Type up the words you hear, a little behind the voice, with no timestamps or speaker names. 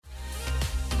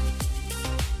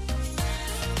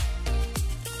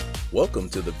Welcome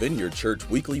to the Vineyard Church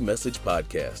Weekly Message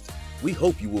Podcast. We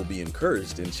hope you will be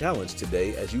encouraged and challenged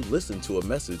today as you listen to a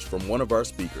message from one of our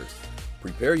speakers.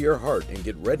 Prepare your heart and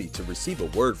get ready to receive a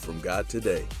word from God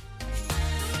today.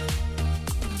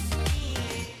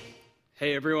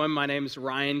 Hey everyone, my name is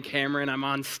Ryan Cameron. I'm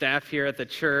on staff here at the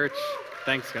church.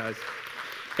 Thanks guys.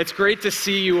 It's great to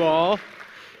see you all.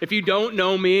 If you don't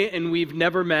know me and we've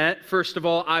never met, first of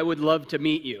all, I would love to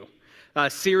meet you.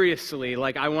 Seriously,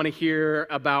 I want to hear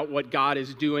about what God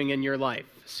is doing in your life.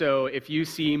 So if you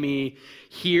see me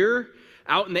here,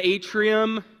 out in the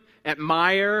atrium, at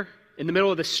Meijer, in the middle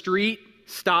of the street,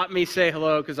 stop me, say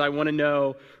hello, because I want to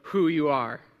know who you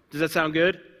are. Does that sound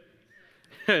good?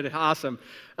 Good, awesome.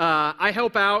 I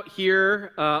help out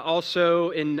here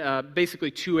also in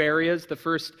basically two areas. The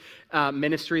first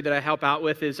ministry that I help out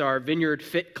with is our Vineyard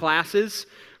Fit classes,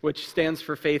 which stands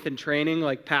for Faith and Training,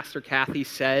 like Pastor Kathy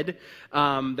said.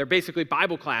 They're basically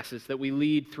Bible classes that we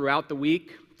lead throughout the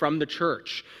week from the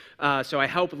church. So I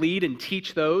help lead and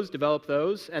teach those, develop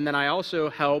those, and then I also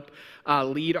help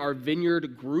lead our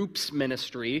Vineyard Groups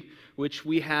ministry, which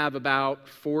we have about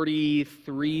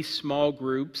 43 small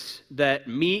groups that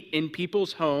meet in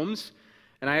people's homes.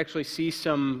 And I actually see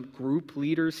some group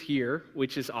leaders here,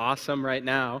 which is awesome right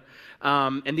now.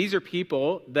 And these are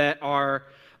people that are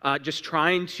just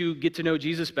trying to get to know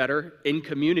Jesus better in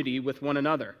community with one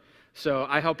another. So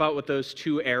I help out with those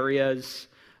two areas.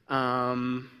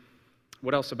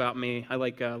 What else about me? I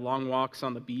like long walks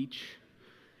on the beach,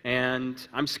 and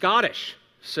I'm Scottish.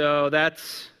 So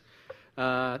that's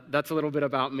a little bit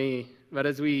about me. But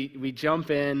as we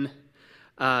jump in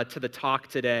to the talk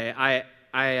today,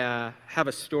 I have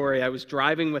a story. I was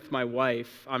driving with my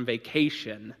wife on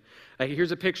vacation.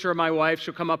 Here's a picture of my wife.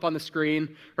 She'll come up on the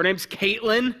screen. Her name's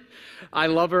Caitlin. I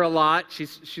love her a lot.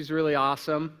 She's really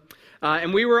awesome.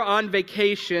 And we were on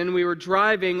vacation. We were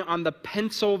driving on the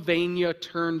Pennsylvania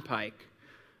Turnpike.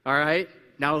 All right?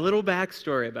 Now, a little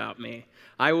backstory about me.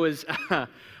 I was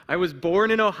born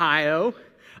in Ohio.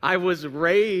 I was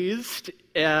raised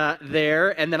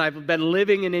there, and then I've been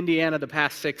living in Indiana the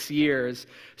past 6 years.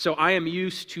 So I am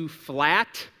used to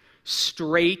flat,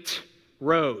 straight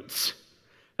roads.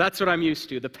 That's what I'm used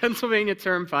to. The Pennsylvania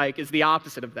Turnpike is the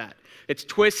opposite of that. It's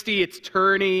twisty, it's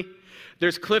turny.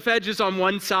 There's cliff edges on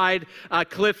one side,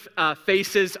 cliff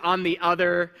faces on the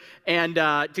other. And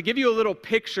to give you a little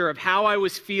picture of how I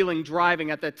was feeling driving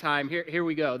at that time, here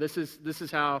we go. This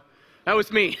is how, that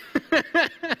was me.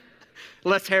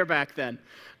 Less hair back then.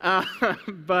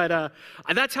 But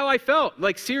that's how I felt.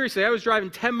 Seriously, I was driving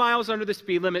 10 miles under the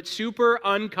speed limit, super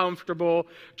uncomfortable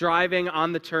driving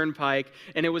on the turnpike,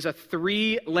 and it was a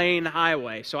 3-lane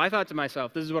highway. So I thought to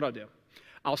myself, this is what I'll do.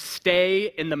 I'll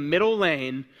stay in the middle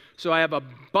lane so I have a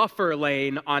buffer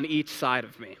lane on each side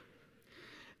of me.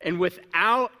 And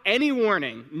without any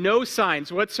warning, no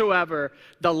signs whatsoever,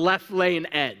 the left lane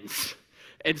ends.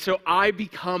 And so I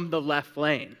become the left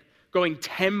lane, going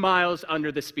 10 miles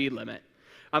under the speed limit.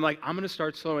 I'm like, I'm going to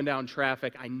start slowing down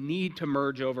traffic. I need to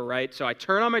merge over, right? So I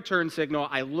turn on my turn signal.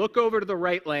 I look over to the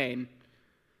right lane,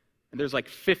 and there's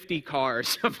 50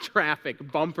 cars of traffic,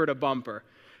 bumper to bumper.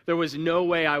 There was no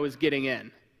way I was getting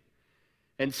in.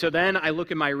 And so then I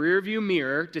look in my rearview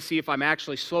mirror to see if I'm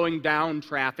actually slowing down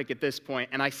traffic at this point,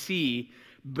 and I see,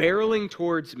 barreling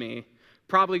towards me,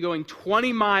 probably going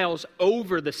 20 miles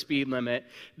over the speed limit,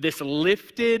 this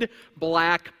lifted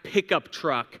black pickup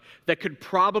truck that could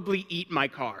probably eat my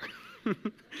car.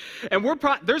 And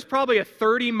there's probably a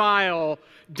 30-mile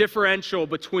differential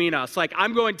between us.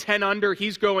 I'm going 10 under,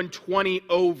 he's going 20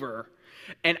 over.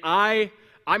 And I'm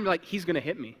like, he's going to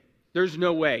hit me. There's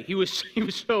no way. He was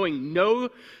showing no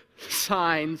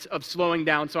signs of slowing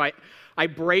down. So I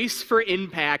brace for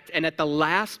impact, and at the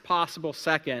last possible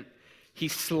second, he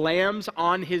slams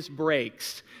on his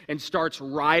brakes and starts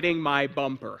riding my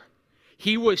bumper.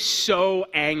 He was so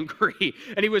angry,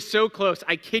 and he was so close.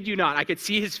 I kid you not. I could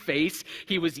see his face.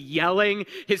 He was yelling.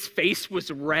 His face was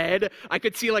red. I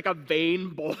could see a vein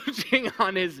bulging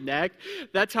on his neck.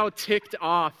 That's how ticked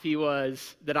off he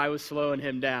was that I was slowing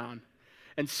him down.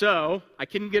 And so I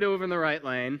couldn't get over in the right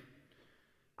lane.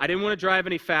 I didn't want to drive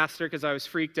any faster because I was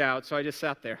freaked out, so I just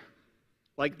sat there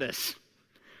like this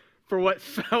for what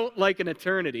felt like an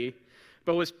eternity,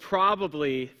 but was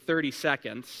probably 30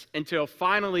 seconds, until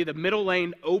finally the middle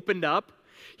lane opened up.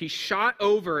 He shot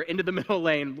over into the middle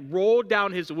lane, rolled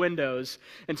down his windows,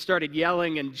 and started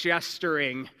yelling and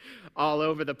gesturing all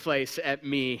over the place at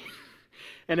me.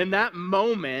 And in that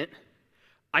moment,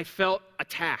 I felt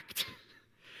attacked.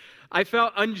 I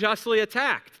felt unjustly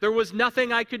attacked. There was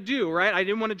nothing I could do, right? I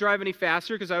didn't want to drive any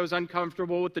faster because I was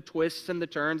uncomfortable with the twists and the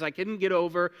turns. I couldn't get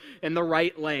over in the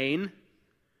right lane.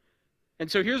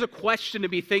 And so here's a question to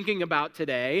be thinking about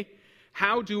today.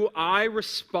 How do I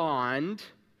respond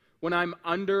when I'm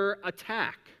under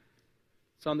attack?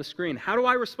 It's on the screen. How do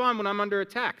I respond when I'm under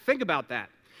attack? Think about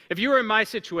that. If you were in my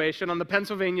situation on the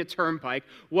Pennsylvania Turnpike,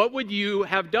 what would you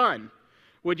have done?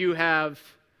 Would you have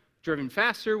driven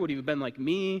faster? Would you have been like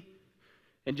me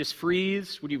and just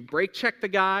freeze? Would you brake check the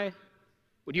guy?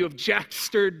 Would you have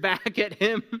jackstered back at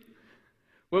him?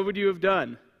 What would you have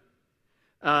done?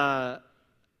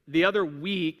 The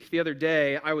other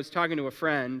day, I was talking to a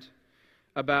friend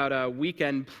about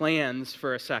weekend plans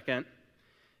for a second,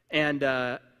 and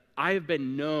I have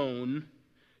been known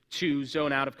to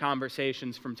zone out of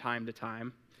conversations from time to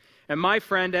time. And my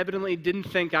friend evidently didn't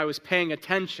think I was paying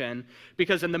attention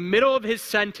because in the middle of his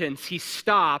sentence, he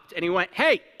stopped and he went,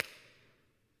 "Hey,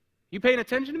 you paying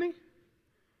attention to me?"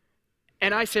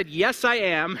 And I said, "Yes, I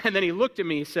am." And then he looked at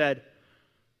me and said,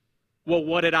 "Well,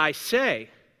 what did I say?"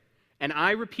 And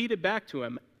I repeated back to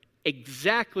him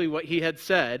exactly what he had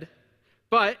said,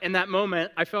 but in that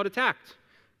moment, I felt attacked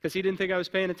because he didn't think I was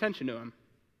paying attention to him.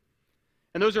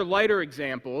 And those are lighter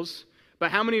examples, but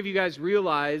how many of you guys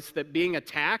realize that being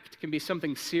attacked can be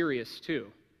something serious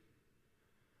too?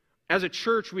 As a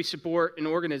church, we support an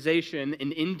organization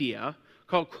in India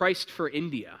called Christ for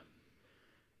India.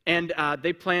 And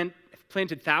they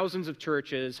planted thousands of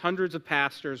churches, hundreds of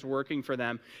pastors working for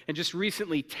them, and just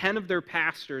recently 10 of their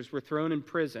pastors were thrown in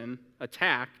prison,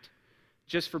 attacked,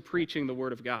 just for preaching the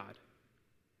Word of God.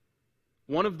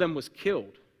 One of them was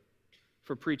killed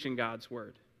for preaching God's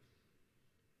Word.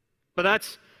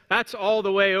 But that's all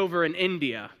the way over in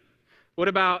India. What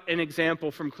about an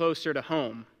example from closer to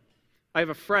home? I have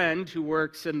a friend who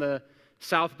works in the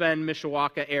South Bend,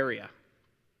 Mishawaka area,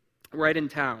 right in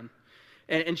town.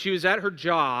 And she was at her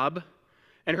job,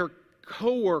 and her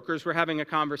coworkers were having a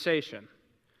conversation.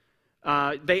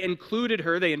 They included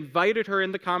her, they invited her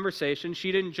in the conversation.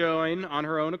 She didn't join on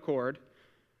her own accord.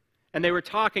 And they were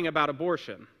talking about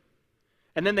abortion.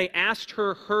 And then they asked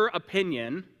her her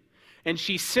opinion, and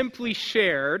she simply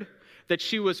shared that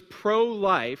she was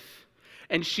pro-life,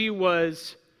 and she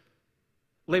was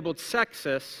labeled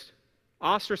sexist,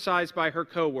 ostracized by her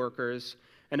coworkers,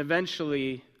 and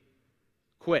eventually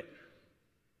quit,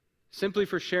 simply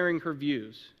for sharing her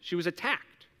views. She was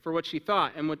attacked for what she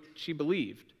thought and what she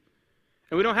believed.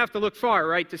 And we don't have to look far,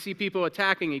 right, to see people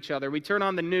attacking each other. We turn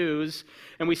on the news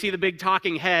and we see the big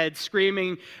talking heads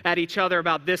screaming at each other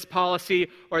about this policy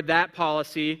or that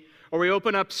policy. Or we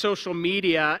open up social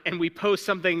media and we post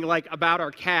something like about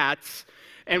our cats,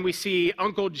 and we see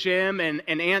Uncle Jim and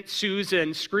Aunt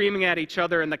Susan screaming at each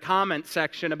other in the comment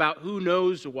section about who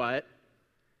knows what.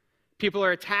 People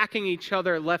are attacking each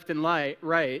other left and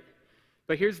right.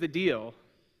 But here's the deal.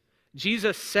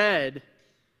 Jesus said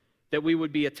that we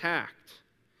would be attacked.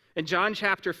 In John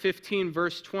chapter 15,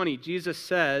 verse 20, Jesus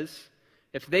says,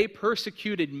 "If they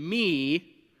persecuted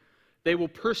me, they will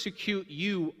persecute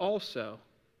you also."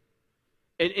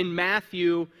 In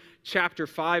Matthew chapter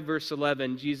 5, verse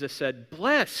 11, Jesus said,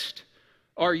 "Blessed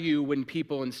are you when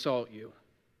people insult you,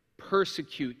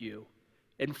 persecute you,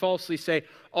 and falsely say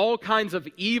all kinds of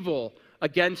evil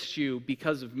against you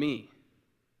because of me."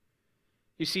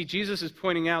 You see, Jesus is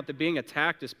pointing out that being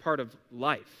attacked is part of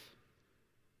life,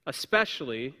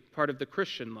 especially part of the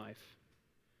Christian life.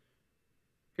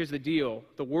 Here's the deal.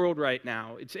 The world right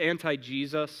now, it's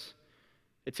anti-Jesus,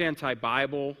 it's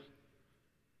anti-Bible.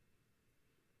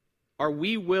 Are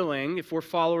we willing, if we're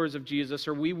followers of Jesus,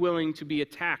 are we willing to be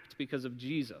attacked because of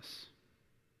Jesus?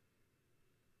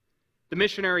 The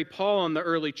missionary Paul in the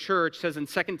early church says in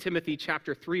 2 Timothy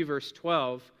chapter 3, verse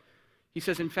 12, he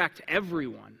says, in fact,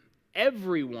 everyone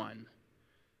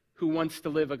who wants to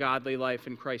live a godly life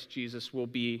in Christ Jesus will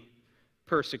be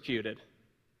persecuted.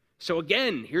 So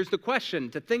again, here's the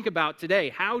question to think about today.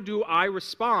 How do I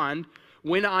respond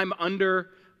when I'm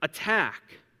under attack?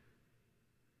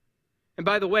 And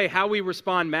by the way, how we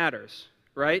respond matters,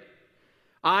 right?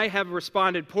 I have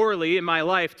responded poorly in my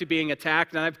life to being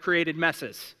attacked, and I've created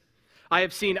messes. I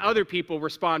have seen other people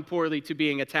respond poorly to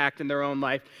being attacked in their own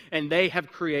life, and they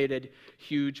have created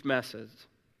huge messes.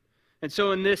 And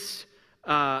so in this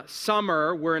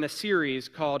summer, we're in a series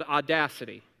called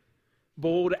Audacity,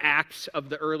 Bold Acts of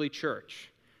the Early Church.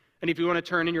 And if you want to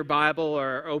turn in your Bible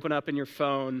or open up in your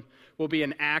phone, we'll be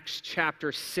in Acts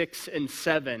chapter 6 and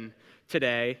 7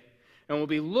 today. And we'll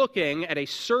be looking at a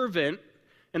servant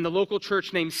in the local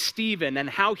church named Stephen and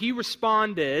how he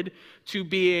responded to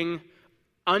being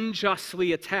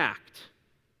unjustly attacked.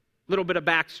 A little bit of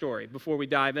backstory before we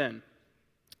dive in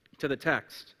to the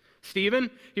text. Stephen,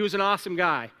 he was an awesome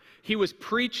guy. He was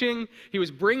preaching, he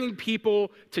was bringing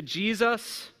people to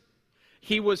Jesus.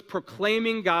 He was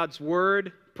proclaiming God's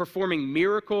word performing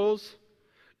miracles,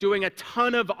 doing a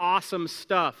ton of awesome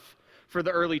stuff for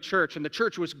the early church, and the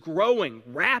church was growing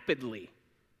rapidly.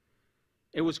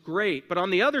 It was great. But on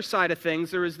the other side of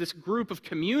things, there was this group of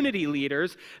community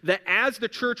leaders that as the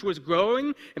church was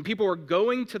growing and people were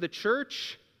going to the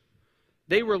church,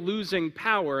 they were losing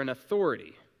power and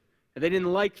authority. And they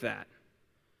didn't like that.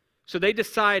 So they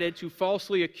decided to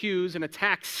falsely accuse and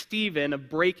attack Stephen of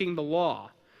breaking the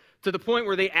law, to the point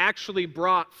where they actually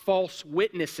brought false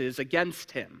witnesses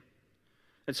against him.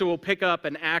 And so we'll pick up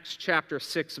in Acts chapter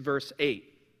 6, verse 8.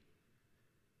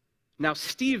 Now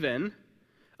Stephen,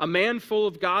 a man full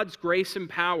of God's grace and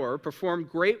power, performed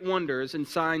great wonders and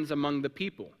signs among the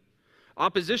people.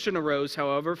 Opposition arose,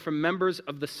 however, from members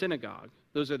of the synagogue.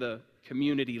 Those are the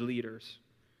community leaders.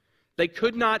 They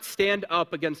could not stand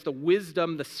up against the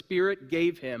wisdom the Spirit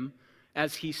gave him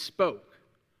as he spoke.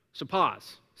 So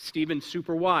pause. Stephen's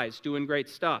super wise, doing great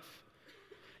stuff.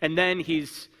 And then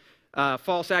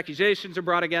false accusations are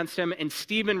brought against him, and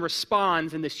Stephen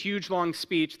responds in this huge long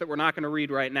speech that we're not going to read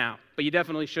right now, but you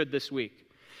definitely should this week.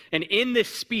 And in this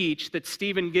speech that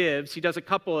Stephen gives, he does a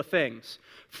couple of things.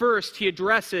 First, he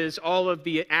addresses all of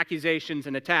the accusations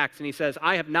and attacks, and he says,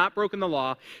 I have not broken the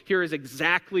law. Here is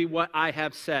exactly what I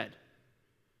have said.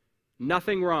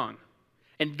 Nothing wrong.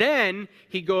 And then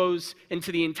he goes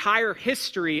into the entire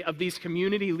history of these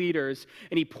community leaders,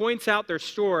 and he points out their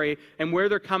story and where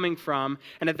they're coming from.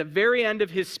 And at the very end of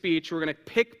his speech, we're going to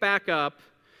pick back up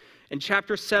in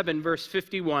chapter 7, verse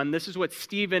 51. This is what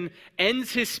Stephen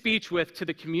ends his speech with to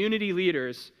the community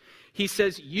leaders. He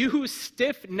says, you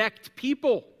stiff-necked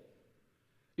people,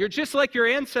 you're just like your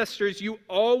ancestors. You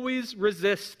always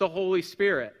resist the Holy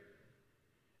Spirit.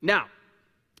 Now,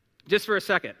 just for a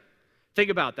second, think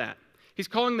about that. He's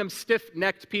calling them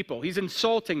stiff-necked people. He's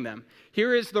insulting them.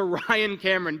 Here is the Ryan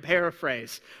Cameron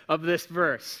paraphrase of this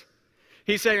verse.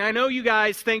 He's saying, I know you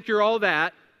guys think you're all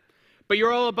that, but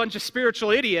you're all a bunch of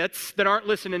spiritual idiots that aren't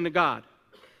listening to God.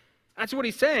 That's what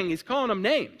he's saying. He's calling them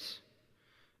names.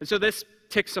 And so this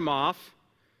ticks him off.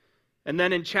 And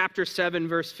then in chapter 7,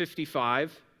 verse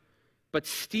 55, but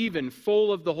Stephen,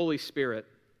 full of the Holy Spirit,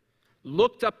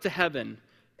 looked up to heaven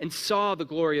and saw the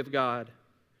glory of God,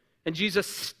 and Jesus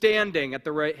standing at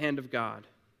the right hand of God.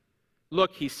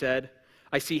 Look, he said,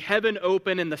 I see heaven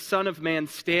open and the Son of Man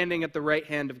standing at the right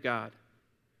hand of God.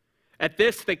 At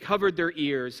this, they covered their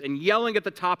ears, and yelling at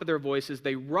the top of their voices,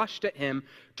 they rushed at him,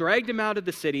 dragged him out of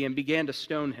the city, and began to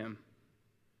stone him.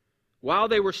 While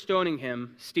they were stoning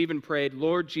him, Stephen prayed,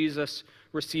 Lord Jesus,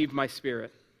 receive my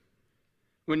spirit.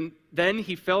 Then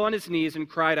he fell on his knees and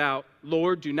cried out,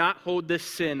 Lord, do not hold this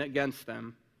sin against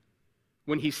them.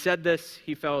 When he said this,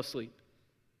 he fell asleep.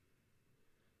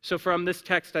 So from this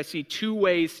text, I see two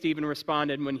ways Stephen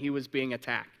responded when he was being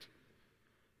attacked.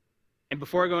 And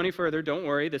before I go any further, don't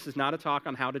worry, this is not a talk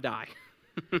on how to die.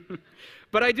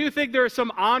 But I do think there are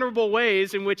some honorable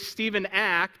ways in which Stephen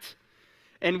acts,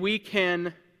 and we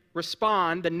can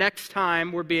respond the next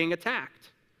time we're being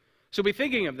attacked. So be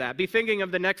thinking of that. Be thinking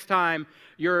of the next time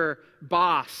your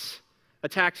boss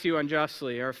attacks you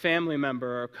unjustly, or a family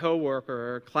member, or a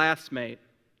coworker, or a classmate.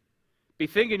 Be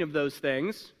thinking of those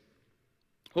things.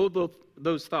 Hold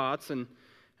those thoughts, and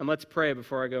let's pray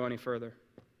before I go any further.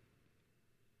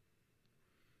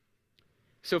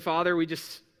 So, Father, we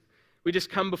just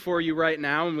come before you right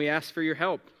now, and we ask for your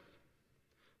help.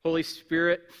 Holy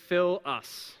Spirit, fill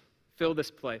us. Fill this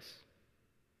place.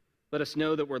 Let us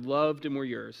know that we're loved and we're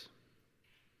yours.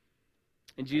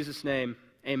 In Jesus' name,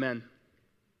 amen.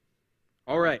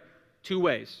 All right, two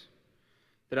ways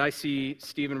that I see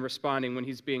Stephen responding when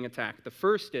he's being attacked. The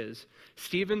first is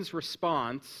Stephen's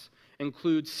response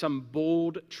includes some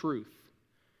bold truth.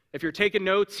 If you're taking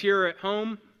notes here at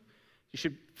home, you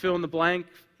should fill in the blank,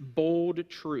 bold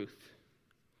truth.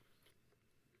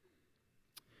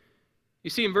 You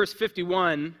see in verse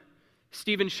 51,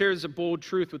 Stephen shares a bold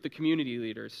truth with the community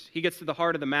leaders. He gets to the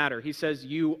heart of the matter. He says,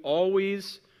 you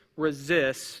always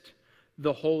resist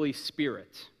the Holy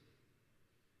Spirit.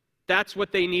 That's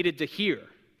what they needed to hear.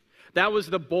 That was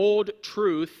the bold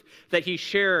truth that he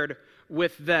shared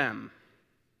with them.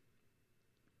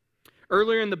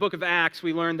 Earlier in the book of Acts,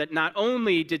 we learned that not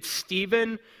only did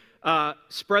Stephen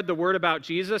spread the word about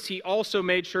Jesus, he also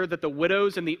made sure that the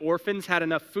widows and the orphans had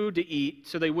enough food to eat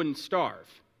so they wouldn't starve.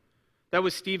 That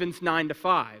was Stephen's 9 to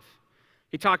 5.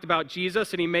 He talked about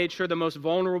Jesus, and he made sure the most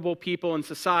vulnerable people in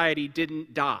society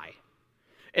didn't die.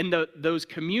 And those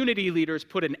community leaders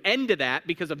put an end to that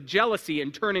because of jealousy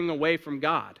and turning away from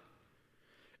God.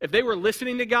 If they were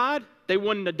listening to God, they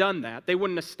wouldn't have done that. They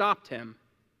wouldn't have stopped him.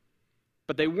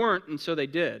 But they weren't, and so they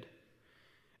did.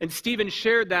 And Stephen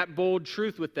shared that bold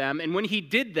truth with them. And when he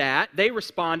did that, they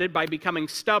responded by becoming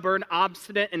stubborn,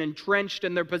 obstinate, and entrenched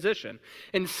in their position.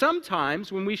 And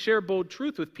sometimes when we share bold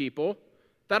truth with people,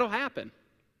 that'll happen.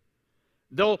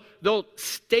 They'll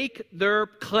stake their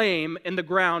claim in the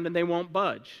ground and they won't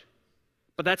budge.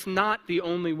 But that's not the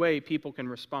only way people can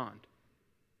respond.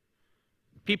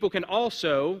 People can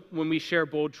also, when we share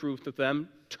bold truth with them,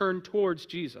 turn towards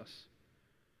Jesus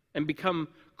and become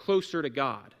closer to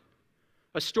God.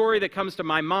 A story that comes to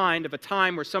my mind of a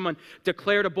time where someone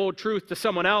declared a bold truth to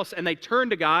someone else and they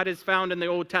turned to God is found in the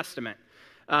Old Testament.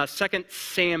 2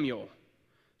 Samuel.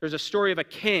 There's a story of a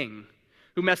king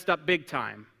who messed up big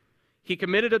time. He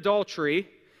committed adultery,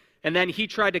 and then he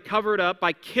tried to cover it up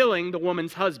by killing the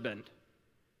woman's husband.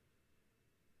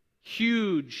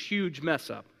 Huge mess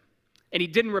up. And he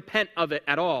didn't repent of it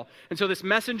at all. And so this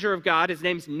messenger of God, his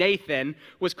name's Nathan,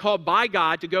 was called by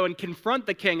God to go and confront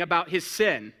the king about his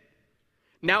sin.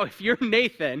 Now, if you're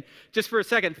Nathan, just for a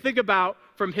second, think about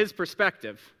from his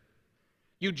perspective.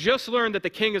 You just learned that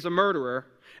the king is a murderer,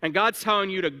 and God's telling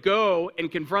you to go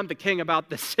and confront the king about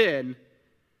the sin.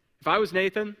 If I was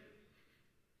Nathan,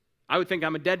 I would think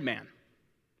I'm a dead man.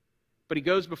 But he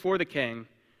goes before the king,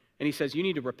 and he says, you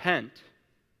need to repent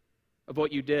of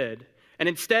what you did. And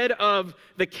instead of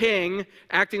the king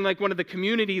acting like one of the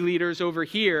community leaders over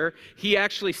here, he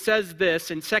actually says this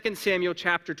in 2 Samuel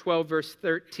chapter 12, verse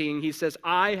 13. He says,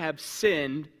 I have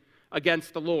sinned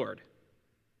against the Lord.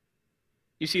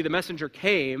 You see, the messenger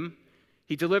came,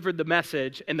 he delivered the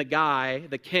message, and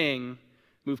the king,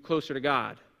 moved closer to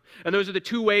God. And those are the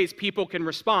two ways people can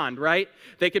respond, right?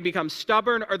 They can become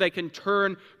stubborn or they can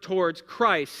turn towards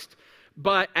Christ.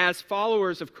 But as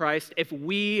followers of Christ, if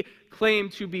we claim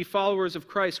to be followers of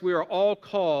Christ, we are all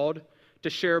called to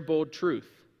share bold truth.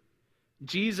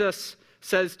 Jesus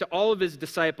says to all of his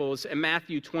disciples in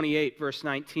Matthew 28, verse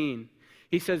 19,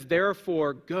 he says,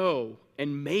 therefore, go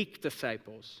and make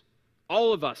disciples.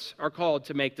 All of us are called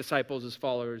to make disciples as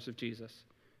followers of Jesus.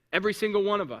 Every single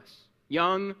one of us,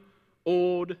 young,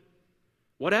 old,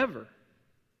 whatever.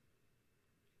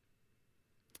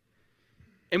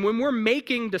 And when we're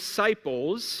making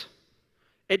disciples,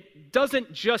 it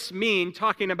doesn't just mean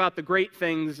talking about the great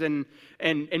things and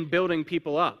building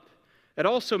people up. It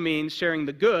also means sharing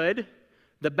the good,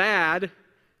 the bad,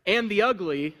 and the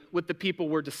ugly with the people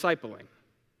we're discipling.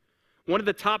 One of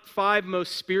the top 5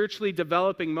 most spiritually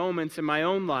developing moments in my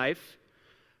own life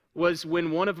was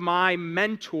when one of my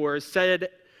mentors said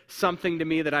something to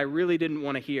me that I really didn't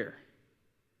want to hear.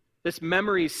 This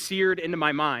memory seared into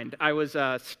my mind. I was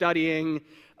studying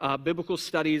biblical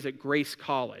studies at Grace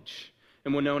College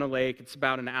in Winona Lake. It's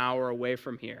about an hour away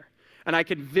from here. And I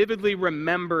could vividly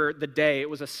remember the day. It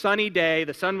was a sunny day.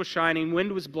 The sun was shining.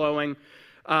 Wind was blowing.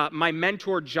 My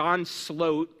mentor, John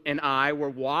Sloat, and I were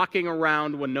walking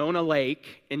around Winona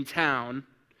Lake in town.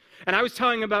 And I was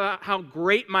telling him about how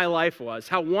great my life was,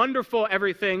 how wonderful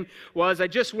everything was. I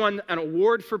just won an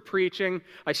award for preaching.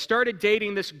 I started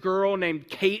dating this girl named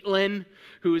Caitlin,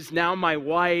 who is now my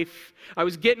wife. I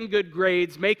was getting good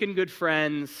grades, making good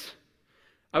friends.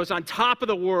 I was on top of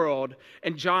the world,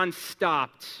 and John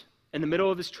stopped in the middle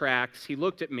of his tracks. He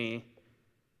looked at me,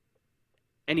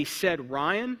 and he said,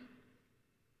 Ryan,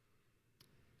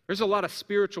 there's a lot of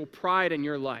spiritual pride in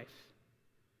your life.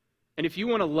 And if you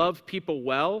want to love people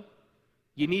well,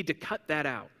 you need to cut that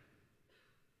out.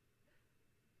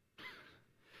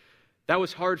 That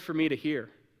was hard for me to hear.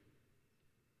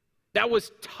 That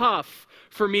was tough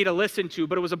for me to listen to,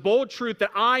 but it was a bold truth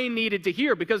that I needed to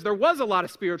hear because there was a lot of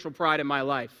spiritual pride in my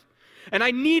life. And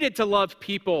I needed to love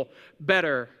people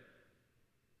better.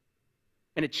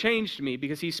 And it changed me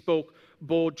because he spoke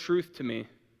bold truth to me.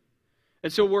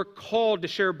 And so we're called to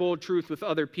share bold truth with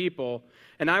other people.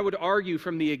 And I would argue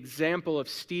from the example of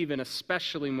Stephen,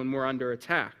 especially when we're under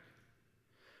attack.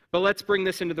 But let's bring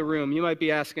this into the room. You might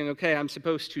be asking, okay, I'm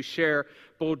supposed to share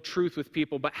bold truth with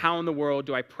people, but how in the world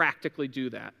do I practically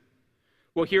do that?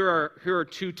 Well, here are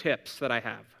 2 tips that I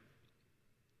have.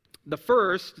 The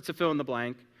first, it's a fill in the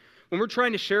blank. When we're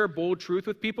trying to share bold truth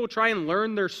with people, try and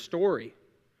learn their story.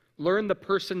 Learn the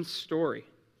person's story.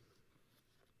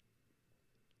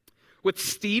 With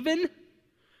Stephen,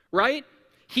 right?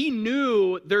 He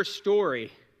knew their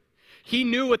story. He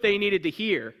knew what they needed to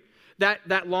hear.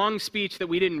 That long speech that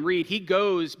we didn't read, he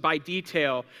goes by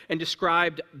detail and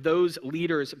described those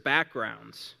leaders'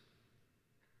 backgrounds.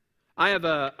 I have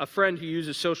a friend who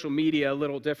uses social media a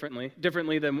little differently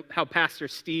than how Pastor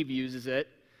Steve uses it.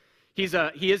 He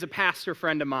is a pastor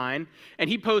friend of mine, and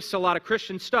he posts a lot of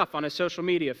Christian stuff on his social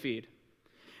media feed.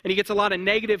 And he gets a lot of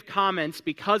negative comments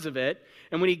because of it.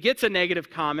 And when he gets a negative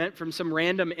comment from some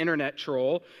random internet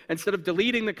troll, instead of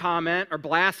deleting the comment or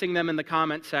blasting them in the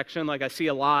comment section, like I see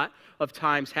a lot of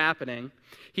times happening,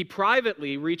 he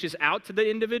privately reaches out to the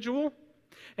individual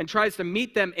and tries to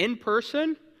meet them in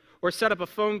person or set up a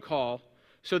phone call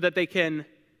so that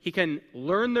he can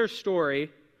learn their story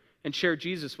and share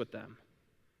Jesus with them.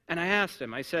 And I asked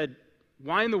him, I said,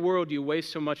 why in the world do you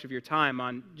waste so much of your time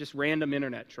on just random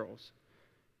internet trolls?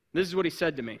 This is what he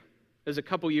said to me. It was a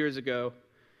couple years ago.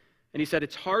 And he said,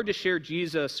 it's hard to share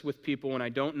Jesus with people when I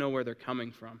don't know where they're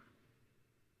coming from.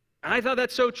 And I thought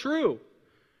that's so true.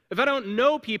 If I don't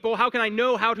know people, how can I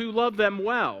know how to love them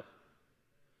well?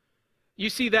 You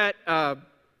see that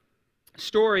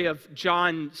story of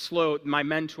John Sloat, my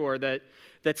mentor, that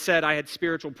said I had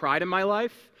spiritual pride in my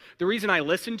life. The reason I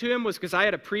listened to him was because I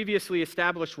had a previously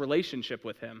established relationship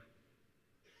with him.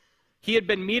 He had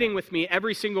been meeting with me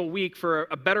every single week for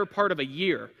a better part of a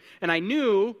year. And I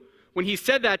knew when he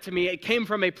said that to me, it came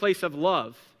from a place of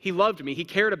love. He loved me. He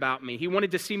cared about me. He wanted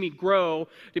to see me grow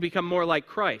to become more like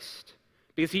Christ.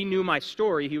 Because he knew my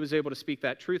story, he was able to speak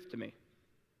that truth to me.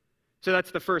 So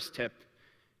that's the first tip.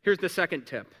 Here's the second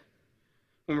tip.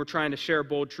 When we're trying to share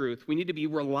bold truth, we need to be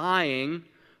relying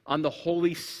on the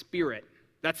Holy Spirit.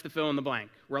 That's the fill in the blank.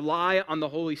 Rely on the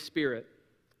Holy Spirit.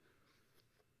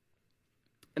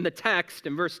 In the text,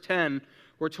 in verse 10,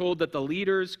 we're told that the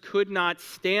leaders could not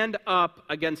stand up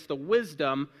against the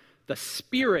wisdom the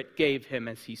Spirit gave him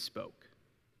as he spoke.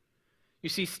 You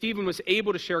see, Stephen was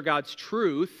able to share God's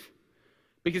truth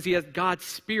because he has God's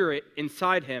Spirit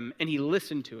inside him, and he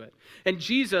listened to it. And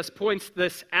Jesus points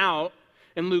this out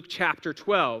in Luke chapter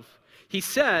 12. He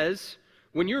says,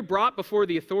 when you're brought before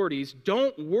the authorities,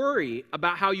 don't worry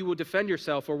about how you will defend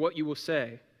yourself or what you will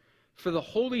say, for the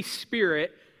Holy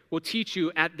Spirit will teach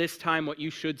you at this time what you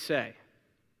should say.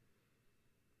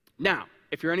 Now,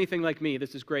 if you're anything like me,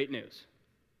 this is great news.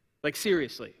 Like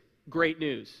seriously, great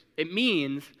news. It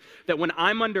means that when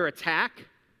I'm under attack,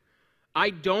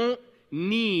 I don't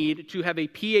need to have a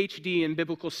PhD in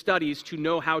biblical studies to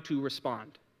know how to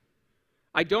respond.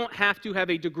 I don't have to have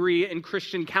a degree in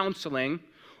Christian counseling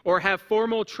or have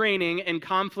formal training in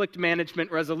conflict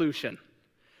management resolution.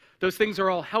 Those things are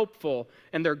all helpful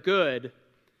and they're good.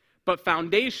 But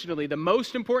foundationally, the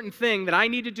most important thing that I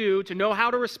need to do to know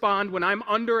how to respond when I'm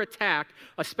under attack,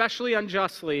 especially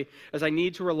unjustly, is I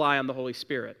need to rely on the Holy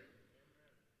Spirit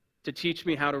to teach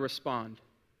me how to respond.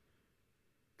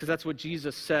 Because that's what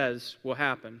Jesus says will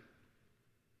happen.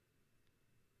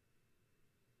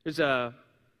 There's a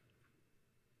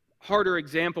harder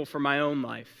example for my own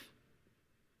life.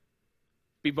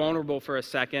 Be vulnerable for a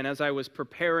second. As I was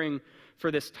preparing for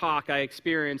this talk, I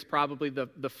experienced probably the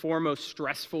four most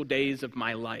stressful days of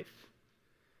my life.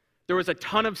 There was a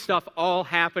ton of stuff all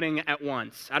happening at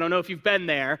once. I don't know if you've been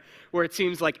there, where it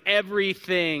seems like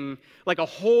everything, like a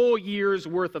whole year's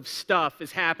worth of stuff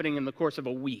is happening in the course of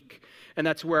a week. And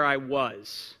that's where I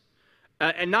was.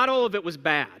 And not all of it was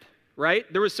bad,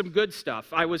 right? There was some good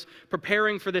stuff. I was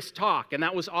preparing for this talk, and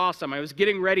that was awesome. I was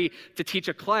getting ready to teach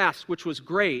a class, which was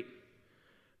great.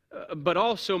 But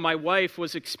also my wife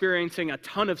was experiencing a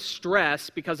ton of stress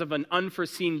because of an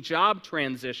unforeseen job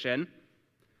transition.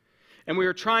 And we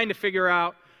were trying to figure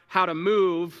out how to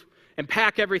move and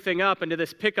pack everything up into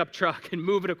this pickup truck and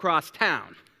move it across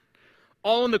town.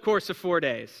 All in the course of 4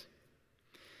 days.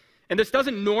 And this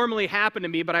doesn't normally happen to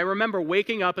me, but I remember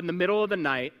waking up in the middle of the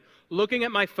night, looking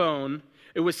at my phone.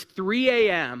 It was 3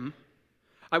 a.m.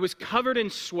 I was covered in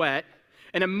sweat.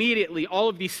 And immediately, all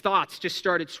of these thoughts just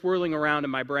started swirling around in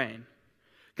my brain.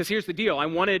 Because here's the deal. I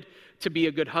wanted to be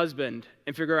a good husband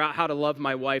and figure out how to love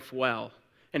my wife well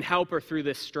and help her through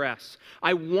this stress.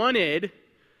 I wanted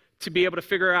to be able to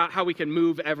figure out how we can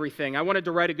move everything. I wanted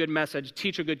to write a good message,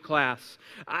 teach a good class.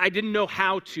 I didn't know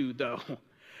how to, though.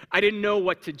 I didn't know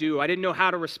what to do. I didn't know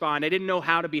how to respond. I didn't know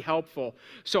how to be helpful.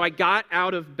 So I got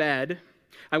out of bed.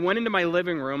 I went into my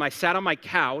living room. I sat on my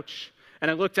couch,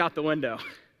 and I looked out the window.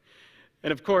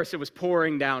 And of course, it was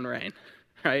pouring down rain,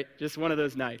 right? Just one of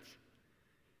those nights.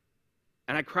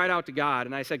 And I cried out to God,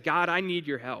 and I said, God, I need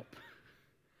your help.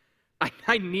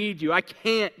 I need you. I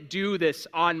can't do this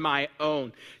on my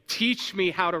own. Teach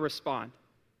me how to respond.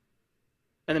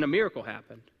 And then a miracle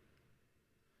happened.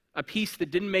 A peace that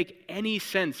didn't make any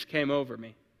sense came over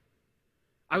me.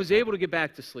 I was able to get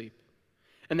back to sleep.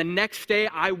 And the next day,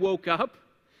 I woke up,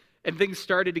 and things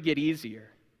started to get easier.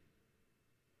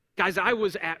 Guys, I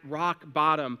was at rock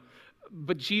bottom,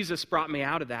 but Jesus brought me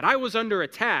out of that. I was under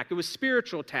attack. It was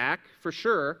spiritual attack, for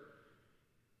sure,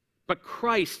 but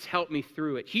Christ helped me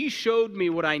through it. He showed me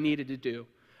what I needed to do.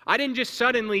 I didn't just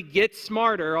suddenly get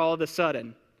smarter all of a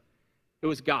sudden. It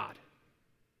was God.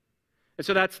 And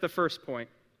so that's the first point.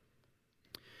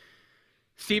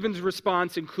 Stephen's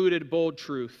response included bold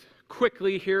truth.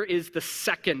 Quickly, here is the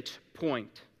second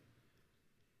point.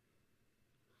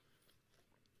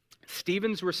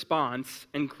 Stephen's response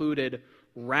included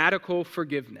radical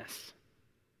forgiveness.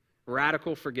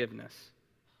 Radical forgiveness.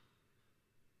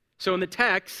 So in the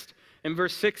text, in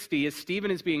verse 60, as Stephen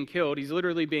is being killed, he's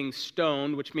literally being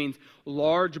stoned, which means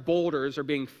large boulders are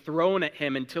being thrown at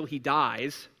him until he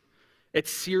dies.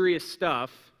 It's serious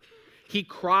stuff. He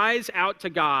cries out to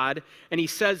God and he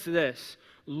says this,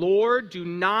 "Lord, do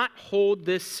not hold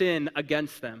this sin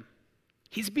against them."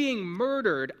 He's being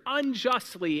murdered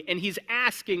unjustly and he's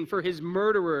asking for his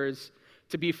murderers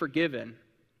to be forgiven.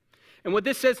 And what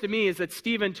this says to me is that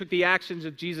Stephen took the actions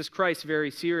of Jesus Christ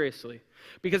very seriously.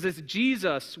 Because as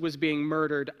Jesus was being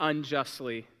murdered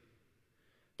unjustly,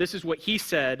 this is what he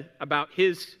said about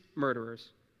his murderers.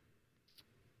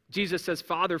 Jesus says,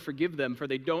 "Father, forgive them, for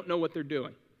they don't know what they're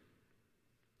doing."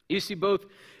 You see, both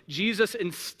Jesus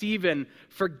and Stephen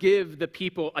forgive the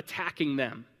people attacking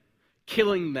them,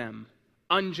 killing them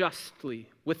unjustly,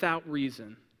 without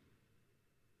reason.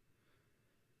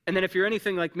 And then if you're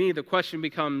anything like me, the question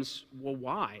becomes, well,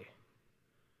 why?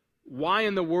 Why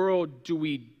in the world do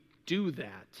we do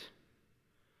that?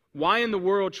 Why in the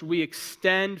world should we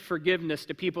extend forgiveness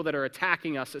to people that are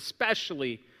attacking us,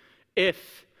 especially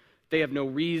if they have no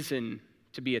reason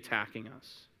to be attacking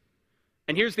us?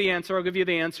 And here's the answer. I'll give you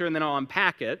the answer and then I'll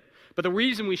unpack it. But the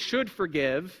reason we should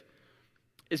forgive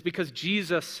is because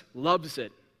Jesus loves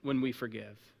it when we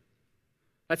forgive.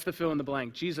 That's the fill in the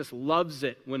blank. Jesus loves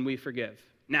it when we forgive.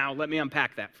 Now, let me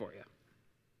unpack that for you.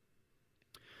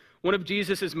 One of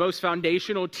Jesus' most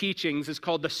foundational teachings is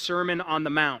called the Sermon on the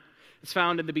Mount. It's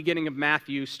found in the beginning of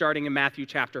Matthew, starting in Matthew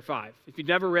chapter 5. If you've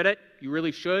never read it, you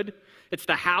really should. It's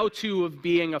the how-to of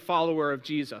being a follower of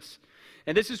Jesus.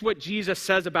 And this is what Jesus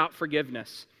says about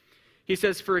forgiveness. He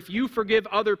says, "For if you forgive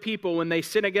other people when they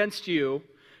sin against you,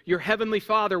 your heavenly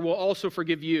Father will also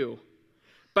forgive you.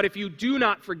 But if you do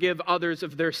not forgive others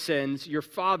of their sins, your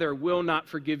Father will not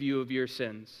forgive you of your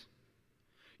sins."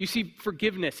 You see,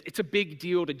 forgiveness, it's a big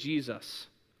deal to Jesus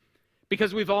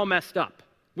because we've all messed up.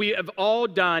 We have all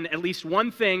done at least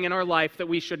one thing in our life that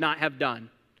we should not have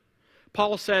done.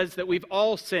 Paul says that we've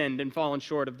all sinned and fallen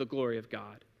short of the glory of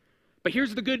God. But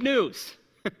here's the good news.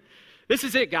 This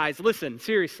is it, guys. Listen,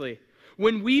 seriously.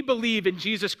 When we believe in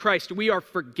Jesus Christ, we are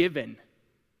forgiven.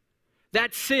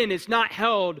 That sin is not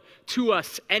held to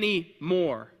us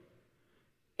anymore.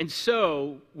 And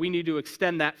so we need to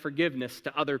extend that forgiveness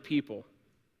to other people.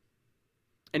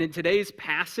 And in today's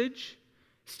passage,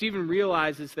 Stephen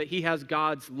realizes that he has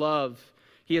God's love.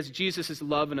 He has Jesus'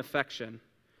 love and affection.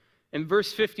 In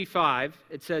verse 55,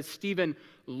 it says, Stephen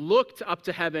looked up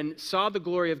to heaven, saw the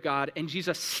glory of God, and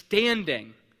Jesus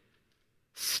standing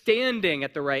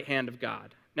at the right hand of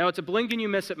God. Now, it's a blink and you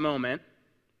miss it moment,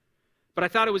 but I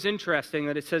thought it was interesting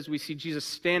that it says we see Jesus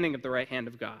standing at the right hand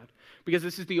of God, because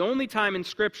this is the only time in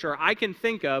Scripture I can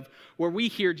think of where we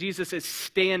hear Jesus is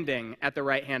standing at the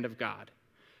right hand of God.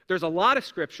 There's a lot of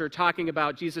Scripture talking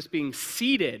about Jesus being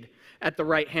seated at the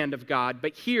right hand of God,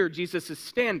 but here Jesus is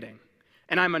standing.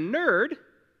 And I'm a nerd,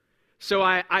 so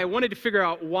I wanted to figure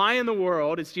out why in the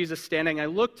world is Jesus standing. I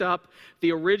looked up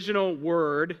the original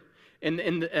word in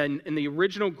the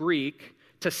original Greek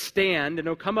to stand, and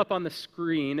it'll come up on the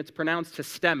screen. It's pronounced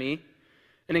histemi,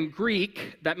 and in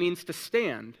Greek, that means to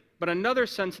stand. But another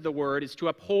sense of the word is to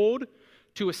uphold,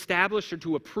 to establish, or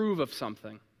to approve of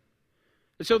something.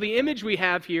 And so the image we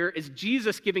have here is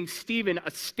Jesus giving Stephen a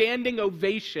standing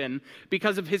ovation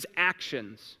because of his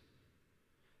actions.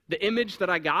 The image that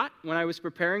I got when I was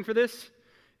preparing for this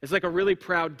is like a really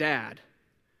proud dad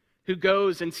who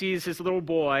goes and sees his little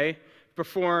boy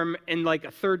perform in like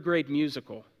a third grade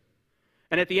musical.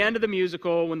 And at the end of the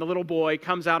musical, when the little boy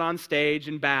comes out on stage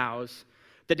and bows,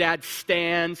 the dad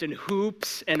stands and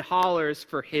hoops and hollers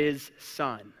for his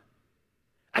son.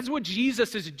 That's what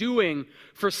Jesus is doing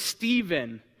for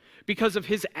Stephen because of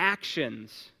his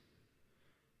actions.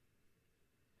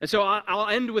 And so I'll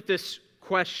end with this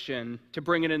question to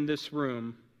bring it in this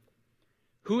room.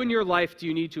 Who in your life do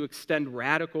you need to extend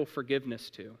radical forgiveness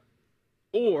to?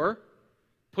 Or,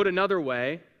 put another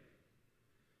way,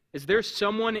 is there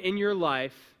someone in your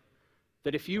life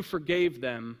that if you forgave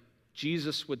them,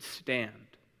 Jesus would stand?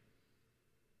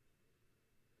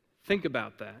 Think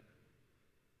about that.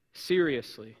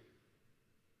 Seriously.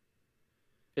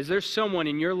 Is there someone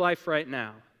in your life right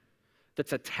now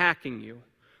that's attacking you,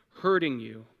 hurting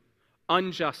you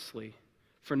unjustly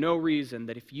for no reason,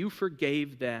 that if you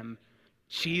forgave them,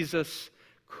 Jesus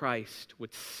Christ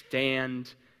would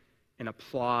stand in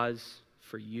applause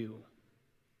for you?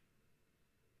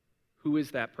 Who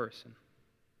is that person?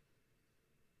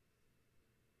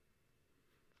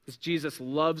 Because Jesus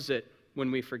loves it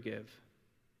when we forgive.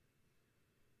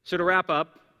 So to wrap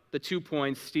up the 2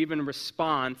 points, Stephen's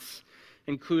response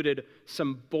included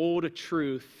some bold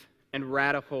truth and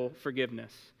radical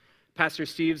forgiveness. Pastor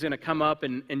Steve's going to come up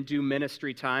and do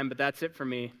ministry time, but that's it for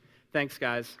me. Thanks,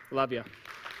 guys. Love you.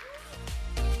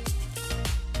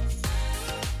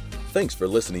 Thanks for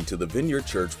listening to the Vineyard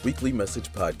Church Weekly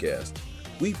Message Podcast.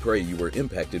 We pray you were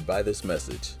impacted by this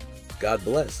message. God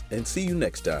bless, and see you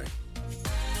next time.